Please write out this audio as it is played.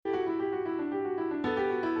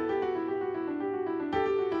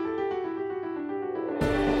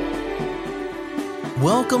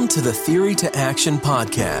Welcome to the Theory to Action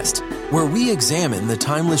podcast, where we examine the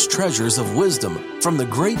timeless treasures of wisdom from the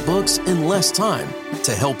great books in less time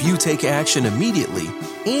to help you take action immediately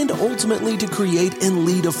and ultimately to create and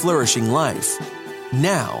lead a flourishing life.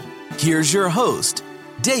 Now, here's your host,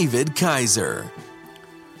 David Kaiser.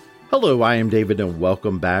 Hello, I am David, and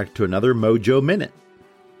welcome back to another Mojo Minute.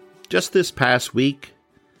 Just this past week,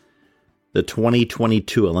 the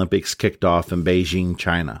 2022 Olympics kicked off in Beijing,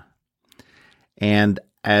 China. And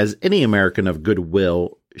as any American of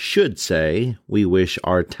goodwill should say, we wish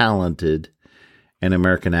our talented and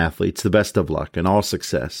American athletes the best of luck and all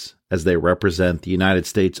success as they represent the United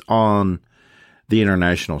States on the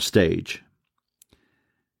international stage.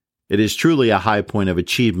 It is truly a high point of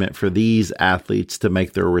achievement for these athletes to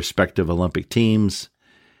make their respective Olympic teams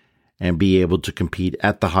and be able to compete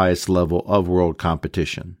at the highest level of world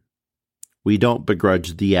competition. We don't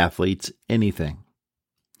begrudge the athletes anything.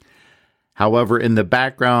 However, in the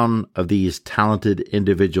background of these talented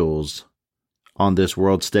individuals on this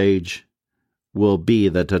world stage will be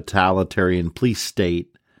the totalitarian police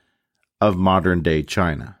state of modern-day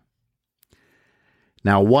China.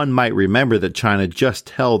 Now, one might remember that China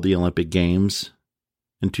just held the Olympic Games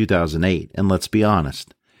in 2008, and let's be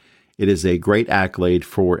honest, it is a great accolade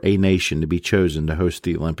for a nation to be chosen to host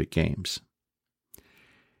the Olympic Games.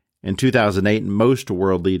 In 2008, most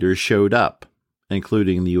world leaders showed up,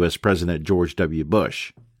 including the U.S. President George W.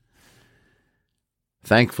 Bush.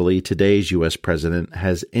 Thankfully, today's U.S. President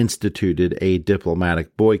has instituted a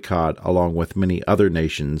diplomatic boycott along with many other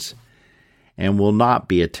nations and will not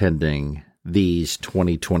be attending these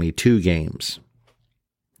 2022 games.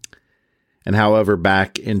 And however,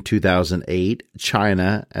 back in 2008,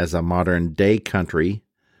 China, as a modern-day country,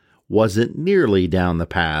 wasn't nearly down the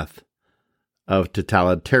path of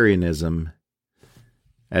totalitarianism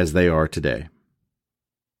as they are today.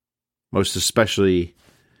 Most especially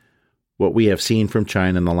what we have seen from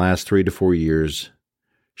China in the last 3 to 4 years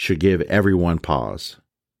should give everyone pause,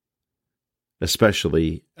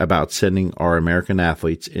 especially about sending our American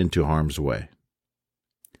athletes into harm's way.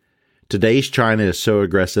 Today's China is so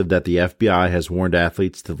aggressive that the FBI has warned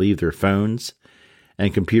athletes to leave their phones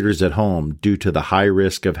and computers at home due to the high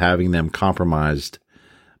risk of having them compromised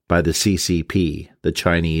by the CCP, the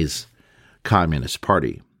Chinese Communist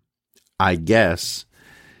Party. I guess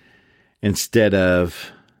you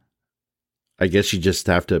just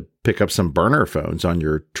have to pick up some burner phones on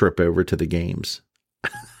your trip over to the games.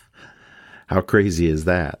 How crazy is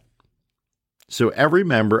that? So every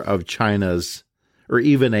member of China's, or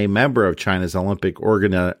even a member of China's Olympic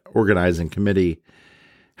organizing committee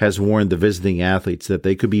has warned the visiting athletes that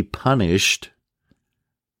they could be punished.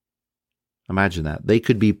 Imagine that. They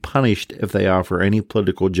could be punished if they offer any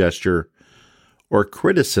political gesture or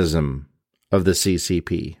criticism of the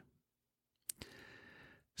CCP.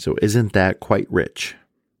 So isn't that quite rich?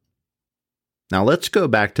 Now let's go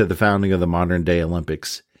back to the founding of the modern-day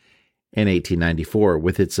Olympics in 1894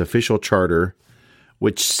 with its official charter,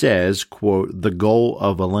 which says, quote, "The goal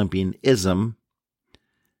of Olympianism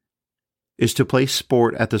is to place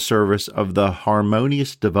sport at the service of the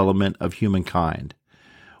harmonious development of humankind,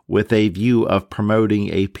 with a view of promoting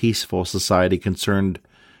a peaceful society concerned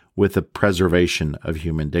with the preservation of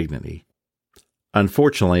human dignity."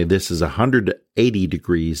 Unfortunately, this is 180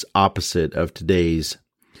 degrees opposite of today's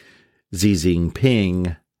Xi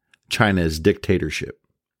Jinping, China's dictatorship.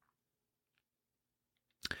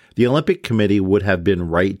 The Olympic Committee would have been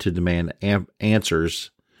right to demand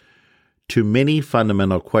answers to many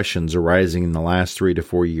fundamental questions arising in the last 3 to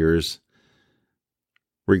 4 years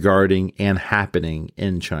regarding and happening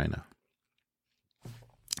in China.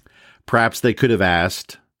 Perhaps they could have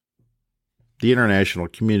asked, "The international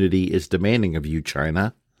community is demanding of you,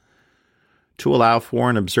 China, to allow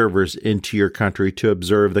foreign observers into your country to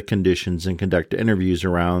observe the conditions and conduct interviews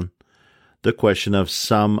around the question of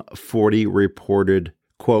some 40 reported,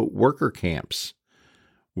 quote, worker camps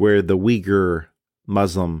where the Uyghur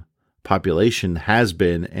Muslim population has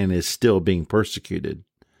been and is still being persecuted.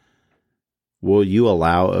 Will you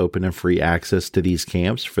allow open and free access to these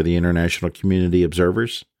camps for the international community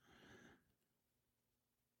observers?"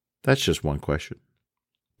 That's just one question.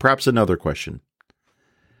 Perhaps another question.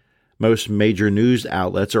 Most major news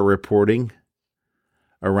outlets are reporting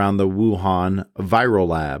around the Wuhan Viral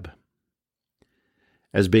Lab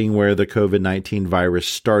as being where the COVID-19 virus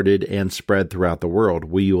started and spread throughout the world.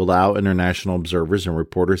 Will you allow international observers and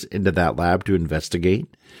reporters into that lab to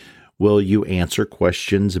investigate? Will you answer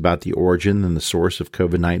questions about the origin and the source of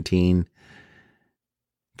COVID-19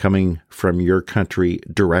 coming from your country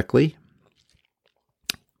directly?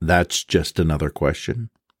 That's just another question.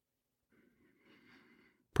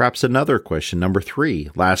 Perhaps another question, number 3.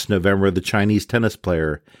 Last November, the Chinese tennis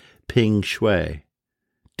player Peng Shuai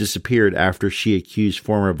disappeared after she accused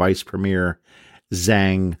former Vice Premier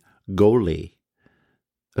Zhang Guoli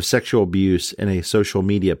of sexual abuse in a social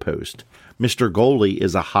media post. Mr. Guoli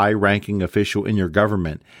is a high-ranking official in your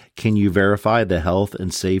government. Can you verify the health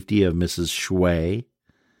and safety of Mrs. Shuai?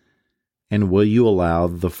 And will you allow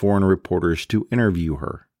the foreign reporters to interview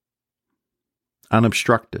her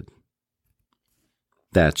unobstructed?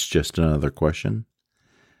 That's just another question.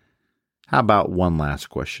 How about one last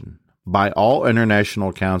question? By all international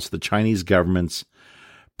accounts, the Chinese government's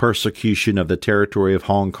persecution of the territory of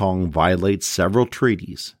Hong Kong violates several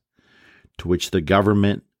treaties to which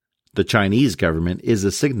the Chinese government is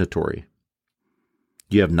a signatory.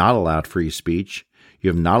 You have not allowed free speech. You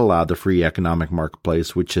have not allowed the free economic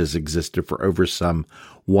marketplace, which has existed for over some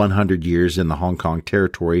 100 years in the Hong Kong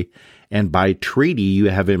territory. And by treaty, you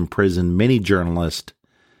have imprisoned many journalists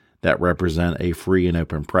that represent a free and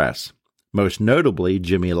open press, most notably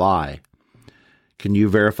Jimmy Lai. Can you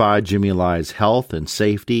verify Jimmy Lai's health and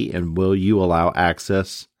safety, and will you allow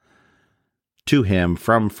access to him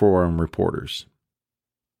from foreign reporters?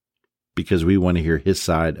 Because we want to hear his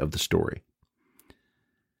side of the story.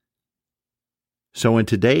 So in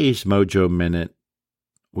today's Mojo Minute,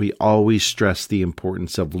 we always stress the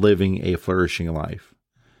importance of living a flourishing life.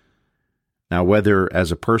 Now, whether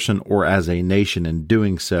as a person or as a nation, in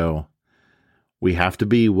doing so, we have to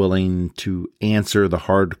be willing to answer the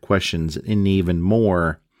hard questions, and even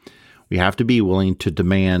more, we have to be willing to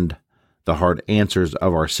demand the hard answers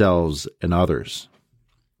of ourselves and others.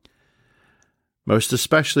 Most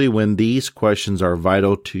especially when these questions are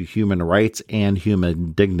vital to human rights and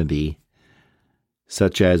human dignity,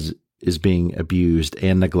 such as is being abused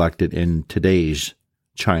and neglected in today's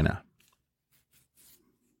China.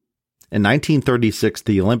 In 1936,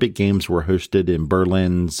 the Olympic Games were hosted in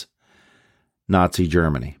Berlin's Nazi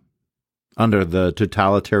Germany, under the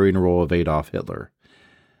totalitarian rule of Adolf Hitler.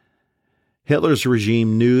 Hitler's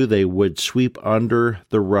regime knew they would sweep under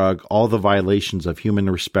the rug all the violations of human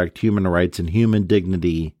respect, human rights, and human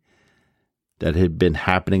dignity that had been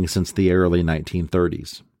happening since the early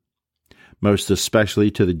 1930s, most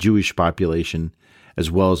especially to the Jewish population,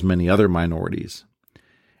 as well as many other minorities.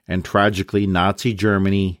 And tragically, Nazi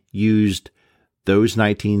Germany used those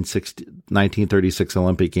 1936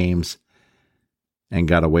 Olympic Games and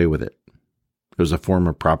got away with it. It was a form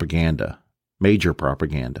of propaganda, major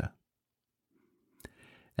propaganda.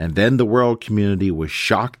 And then the world community was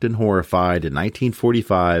shocked and horrified in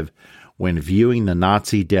 1945 when viewing the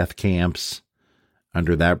Nazi death camps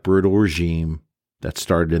under that brutal regime that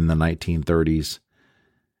started in the 1930s,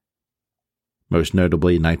 most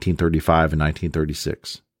notably 1935 and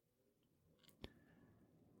 1936.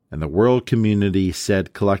 And the world community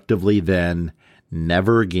said collectively then,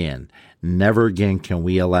 never again can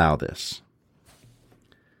we allow this.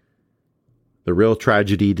 The real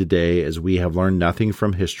tragedy today is we have learned nothing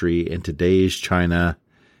from history, and today's China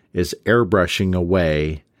is airbrushing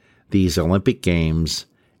away these Olympic Games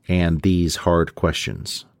and these hard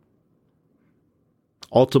questions.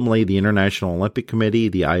 Ultimately, the International Olympic Committee,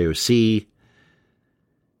 the IOC,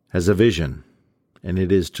 has a vision, and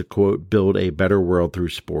it is to, quote, build a better world through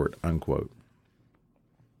sport, unquote.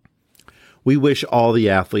 We wish all the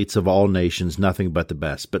athletes of all nations nothing but the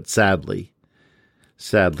best, but sadly,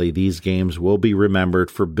 these games will be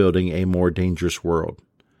remembered for building a more dangerous world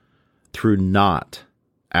through not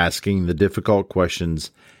asking the difficult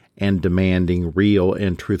questions and demanding real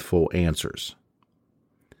and truthful answers.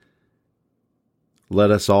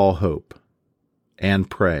 Let us all hope and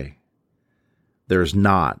pray there's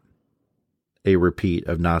not a repeat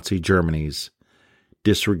of Nazi Germany's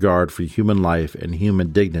disregard for human life and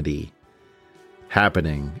human dignity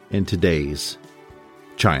happening in today's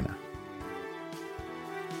China.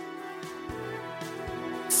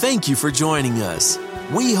 Thank you for joining us.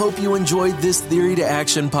 We hope you enjoyed this Theory to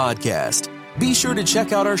Action podcast. Be sure to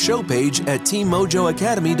check out our show page at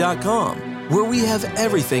teammojoacademy.com, where we have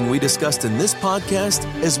everything we discussed in this podcast,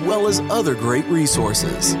 as well as other great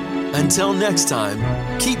resources. Until next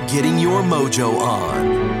time, keep getting your mojo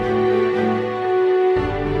on.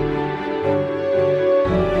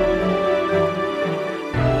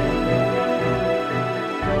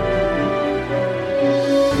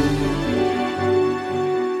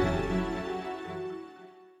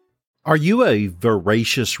 Are you a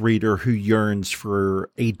voracious reader who yearns for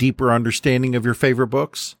a deeper understanding of your favorite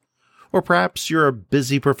books? Or perhaps you're a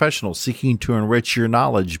busy professional seeking to enrich your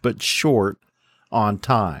knowledge but short on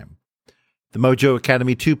time. The Mojo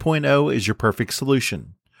Academy 2.0 is your perfect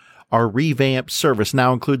solution. Our revamped service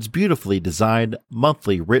now includes beautifully designed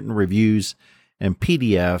monthly written reviews and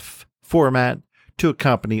PDF format to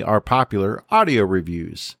accompany our popular audio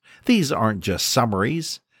reviews. These aren't just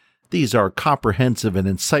summaries. These are comprehensive and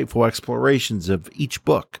insightful explorations of each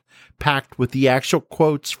book, packed with the actual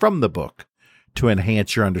quotes from the book to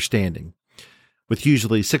enhance your understanding. With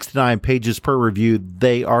usually 69 pages per review,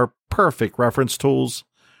 they are perfect reference tools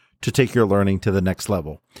to take your learning to the next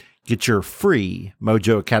level. Get your free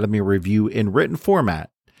Mojo Academy review in written format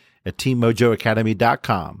at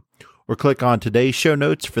teammojoacademy.com or click on today's show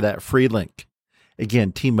notes for that free link.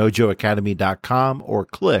 Again, teammojoacademy.com or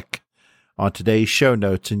click on today's show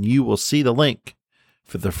notes and you will see the link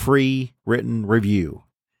for the free written review.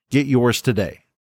 Get yours today.